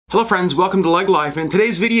Hello friends, welcome to LeggLife, and in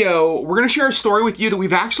today's video we're going to share a story with you that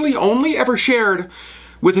we've actually only ever shared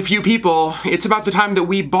with a few people. It's about the time that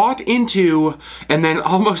we bought into and then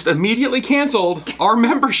almost immediately canceled our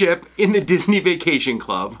membership in the Disney Vacation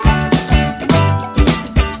Club.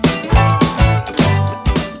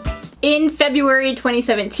 In February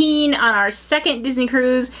 2017, on our second Disney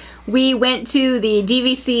cruise, we went to the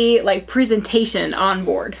DVC presentation on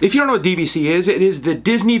board. If you don't know what DVC is, it is the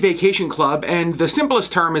Disney Vacation Club, and the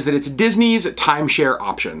simplest term is that it's Disney's timeshare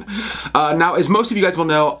option. Now, as most of you guys will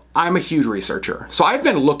know, I'm a huge researcher. So I've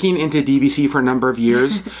been looking into DVC for a number of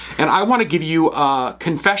years, and I want to give you a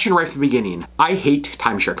confession right from the beginning. I hate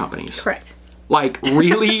timeshare companies. Correct.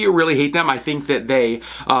 Really, really hate them. I think that they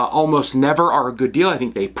almost never are a good deal. I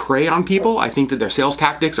think they prey on people. I think that their sales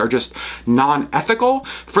tactics are just non-ethical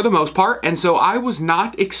for the most part. And so I was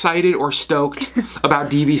not excited or stoked about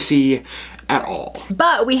DVC at all.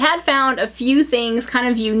 But we had found a few things kind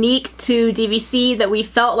of unique to DVC that we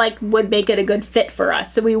felt like would make it a good fit for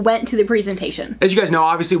us. So we went to the presentation. As you guys know,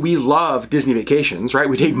 obviously we love Disney vacations, right?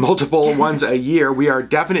 We take multiple ones a year. We are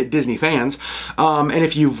definite Disney fans. And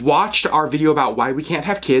if you've watched our video about why we can't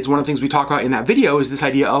have kids, one of the things we talk about in that video is this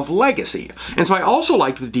idea of legacy. And so I also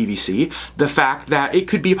liked with DVC the fact that it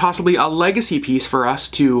could be possibly a legacy piece for us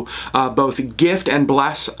to both gift and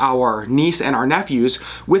bless our niece and our nephews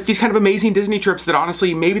with these kind of amazing Disney trips that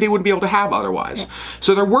honestly maybe they wouldn't be able to have otherwise.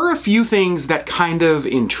 So there were a few things that kind of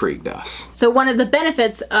intrigued us. So one of the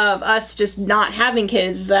benefits of us just not having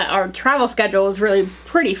kids is that our travel schedule is really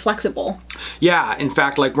pretty flexible. Yeah, in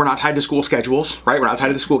fact, we're not tied to school schedules, right? We're not tied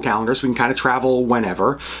to the school calendar, so we can kind of travel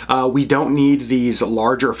whenever. We don't need these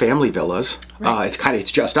larger family villas. Right.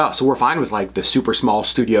 It's just us, so we're fine with the super small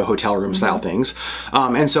studio hotel room style things.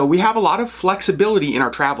 And so we have a lot of flexibility in our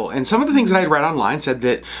travel. And some of the things that I had read online said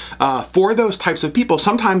that for those types of people,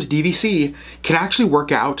 sometimes DVC can actually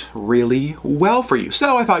work out really well for you.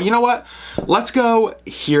 So I thought, you know what? Let's go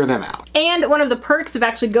hear them out. And one of the perks of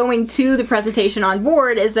actually going to the presentation on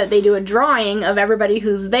board is that they do a drawing of everybody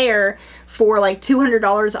who's there for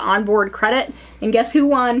 $200 onboard credit. And guess who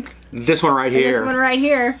won? This one right here. This one right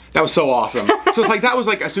here. That was so awesome. So it's that was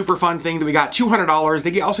a super fun thing that we got $200.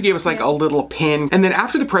 They also gave us a little pin. And then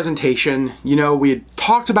after the presentation, you know, we had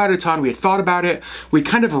talked about it a ton. We had thought about it. We'd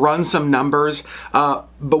kind of run some numbers. But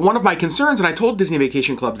one of my concerns, and I told Disney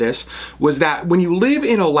Vacation Club this, was that when you live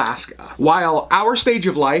in Alaska, while our stage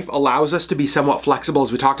of life allows us to be somewhat flexible,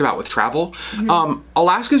 as we talked about with travel,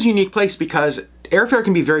 Alaska's a unique place because airfare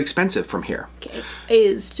can be very expensive from here. It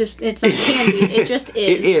is just, it's like candy. It just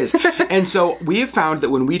is. It is. And so we have found that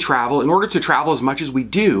when we travel, in order to travel as much as we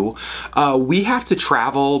do, we have to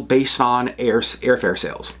travel based on airfare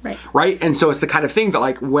sales. Right. Right? And so it's the kind of thing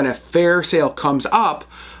that when a fare sale comes up,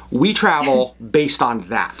 we travel based on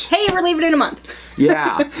that. Hey, we're leaving in a month.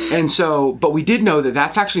 Yeah. And so, but we did know that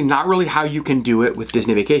that's actually not really how you can do it with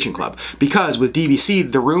Disney Vacation Club. Because with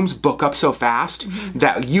DVC, the rooms book up so fast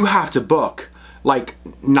that you have to book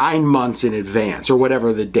 9 months in advance or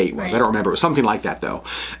whatever the date was. Right. I don't remember. It was something like that though.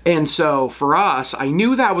 And so for us, I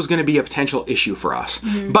knew that was going to be a potential issue for us.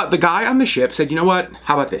 But the guy on the ship said, you know what?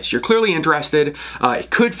 How about this? You're clearly interested. It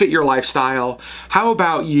could fit your lifestyle. How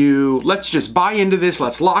about let's just buy into this.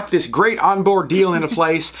 Let's lock this great onboard deal into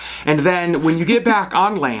place. And then when you get back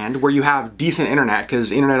on land where you have decent internet,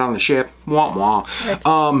 because internet on the ship, wah wah,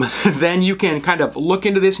 right. Then you can kind of look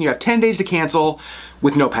into this and you have 10 days to cancel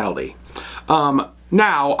with no penalty.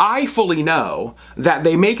 Now, I fully know that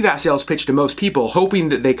they make that sales pitch to most people, hoping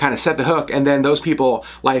that they kind of set the hook, and then those people,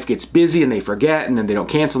 life gets busy and they forget, and then they don't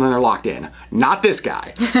cancel, and then they're locked in. Not this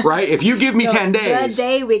guy, right? If you give me 10 days... The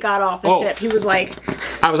day we got off the ship, he was like...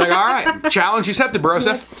 I was like, all right, challenge accepted, broseph.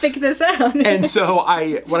 Let's figure this out. And so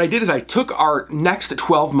what I did is I took our next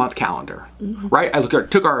 12-month calendar, right? I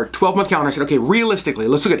took our 12-month calendar and said, okay, realistically,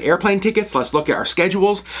 let's look at airplane tickets, let's look at our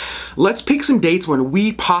schedules, let's pick some dates when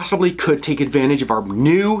we possibly could take advantage of our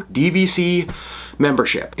new DVC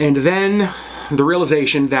membership. And then the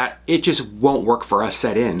realization that it just won't work for us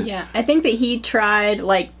set in. Yeah, I think that he tried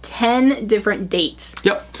 10 different dates.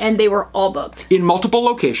 Yep. And they were all booked. In multiple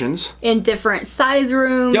locations. In different size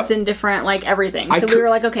rooms, in different everything. So we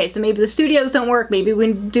were like, okay, so maybe the studios don't work. Maybe we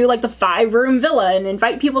can do the 5-room villa and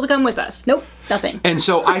invite people to come with us. Nope, nothing. And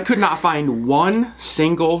so I could not find one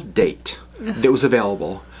single date that was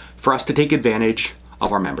available for us to take advantage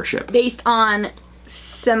of our membership. Based on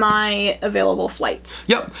semi-available flights.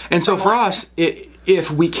 Yep. And so for us, if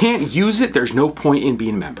we can't use it, there's no point in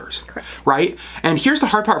being members. Correct. Right? And here's the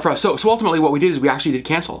hard part for us. So ultimately what we did is we actually did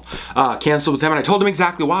cancel. Canceled with them, and I told them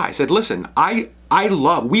exactly why. I said, listen,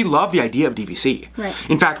 we love the idea of DVC. Right.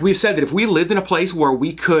 In fact, we've said that if we lived in a place where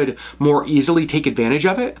we could more easily take advantage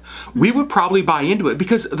of it, we would probably buy into it,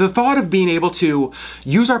 because the thought of being able to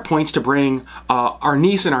use our points to bring our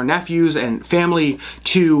niece and our nephews and family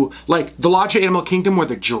to like the Lodge at Animal Kingdom where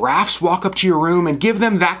the giraffes walk up to your room and give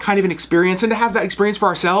them that kind of an experience, and to have that experience for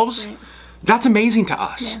ourselves, right. That's amazing to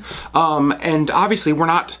us. Yeah. And obviously we're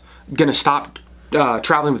not gonna stop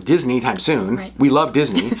traveling with Disney anytime soon. Right. We love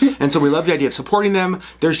Disney, and so we love the idea of supporting them.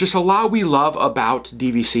 There's just a lot we love about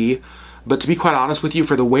DVC, but to be quite honest with you,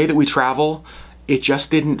 for the way that we travel, it just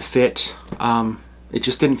didn't fit. It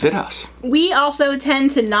just didn't fit us. We also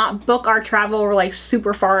tend to not book our travel like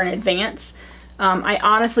super far in advance. I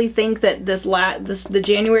honestly think that the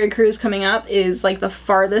January cruise coming up is like the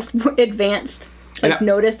farthest advanced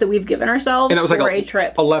notice that we've given ourselves, and that was like a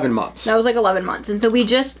trip. 11 months. That was like 11 months, and so we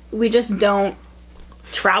just don't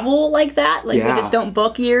travel like that. Like we just don't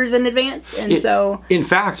book years in advance, and so. In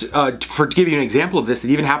fact, to give you an example of this, that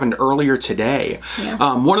even happened earlier today.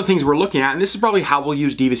 Yeah. One of the things we're looking at, and this is probably how we'll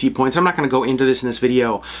use DVC points. I'm not going to go into this in this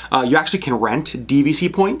video. You actually can rent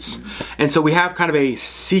DVC points, and so we have kind of a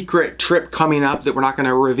secret trip coming up that we're not going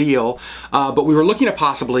to reveal. But we were looking at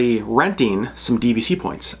possibly renting some DVC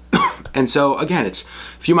points. And so, again, it's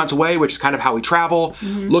a few months away, which is kind of how we travel,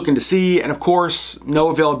 looking to see, and of course, no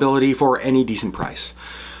availability for any decent price.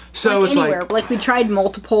 So like it's anywhere. Like we tried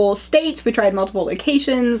multiple states, we tried multiple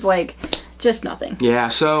locations, like just nothing. Yeah,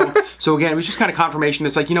 so again, it was just kind of confirmation.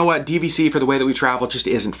 It's like, you know what, DVC for the way that we travel just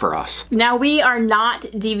isn't for us. Now, we are not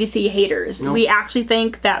DVC haters. Nope. We actually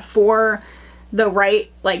think that for the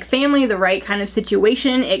right family, the right kind of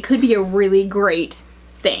situation, it could be a really great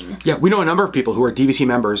thing. Yeah, we know a number of people who are DVC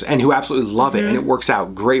members and who absolutely love it, and it works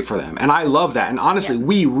out great for them. And I love that. And honestly,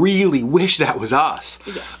 we really wish that was us.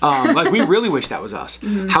 Yes. Like, we really wish that was us.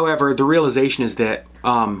 However, the realization is that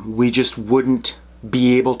we just wouldn't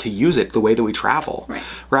be able to use it the way that we travel,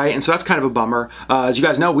 right? And so that's kind of a bummer. As you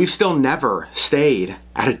guys know, we've still never stayed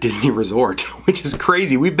at a Disney resort, which is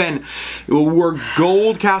crazy. We're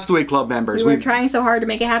Gold Castaway Club members. We were trying so hard to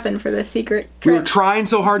make it happen for this secret trip. We were trying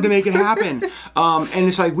so hard to make it happen. And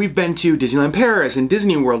it's like, we've been to Disneyland Paris and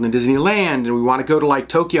Disney World and Disneyland, and we want to go to like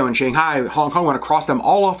Tokyo and Shanghai, Hong Kong. We want to cross them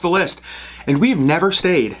all off the list. And we've never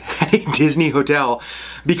stayed at a Disney hotel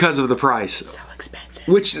because of the price. So expensive.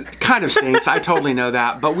 Which kind of stinks. I totally know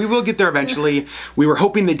that. But we will get there eventually. We were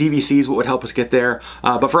hoping that DVC is what would help us get there.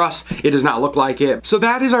 But for us, it does not look like it. So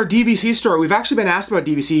that is our DVC story. We've actually been asked about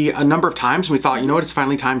DVC a number of times. And we thought, you know what, it's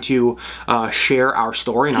finally time to share our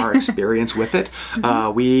story and our experience with it.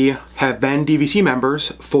 We have been DVC members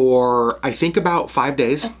for, I think, about 5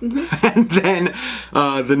 days. And then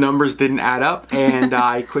the numbers didn't add up, and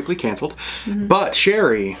I quickly canceled. But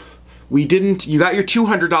Sherri, you got your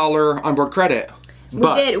 $200 onboard credit. We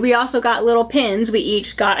did. We also got little pins. We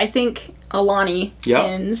each got, I think, Alani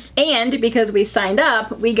pins. And because we signed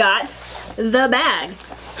up, we got the bag.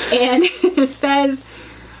 And it says,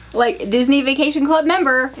 like, Disney Vacation Club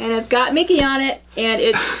member, and it's got Mickey on it, and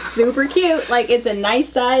it's super cute. Like, it's a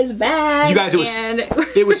nice size bag. You guys,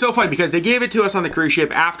 it was so fun because they gave it to us on the cruise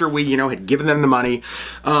ship after we, had given them the money.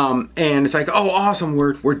 And it's like, oh, awesome,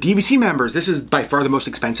 we're DVC members. This is by far the most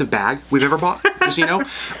expensive bag we've ever bought, just so you know.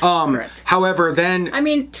 However, then... I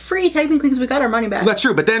mean, free technically because we got our money back. That's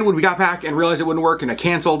true, but then when we got back and realized it wouldn't work and I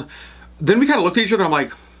canceled, then we kind of looked at each other and I'm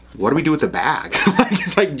like, what do we do with the bag?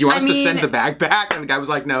 It's like, do you want us to send the bag back? And the guy was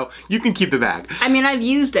like, no, you can keep the bag. I mean, I've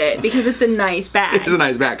used it because it's a nice bag. It's a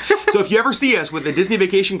nice bag. So if you ever see us with the Disney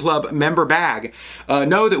Vacation Club member bag,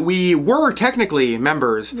 know that we were technically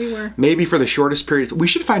members. We were. Maybe for the shortest period. We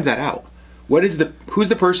should find that out. Who's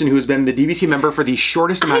the person who has been the DVC member for the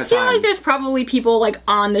shortest amount of time? I feel like there's probably people like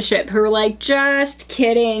on the ship who are like, just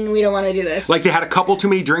kidding, we don't want to do this. Like they had a couple too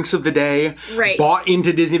many drinks of the day, bought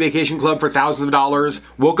into Disney Vacation Club for thousands of dollars,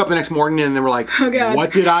 woke up the next morning and they were like, oh God,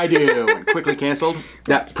 what did I do? And quickly canceled.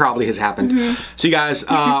 That probably has happened. So you guys,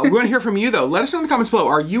 we want to hear from you though. Let us know in the comments below.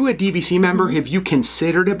 Are you a DVC member? Have you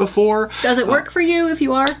considered it before? Does it work for you if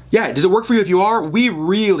you are? Yeah, does it work for you if you are? We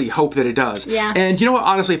really hope that it does. Yeah. And you know what,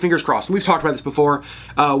 honestly, fingers crossed. We've talked about this before.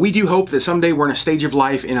 We do hope that someday we're in a stage of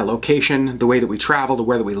life, in a location, the way that we travel, the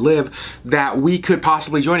way that we live, that we could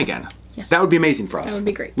possibly join again. Yes. That would be amazing for us. That would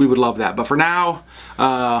be great. We would love that. But for now,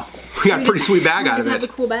 we got a pretty sweet bag out of it. We just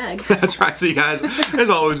have a cool bag. That's right. So you guys, as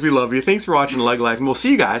always, we love you. Thanks for watching LeggLife, and we'll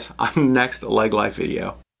see you guys on the next LeggLife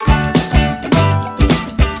video.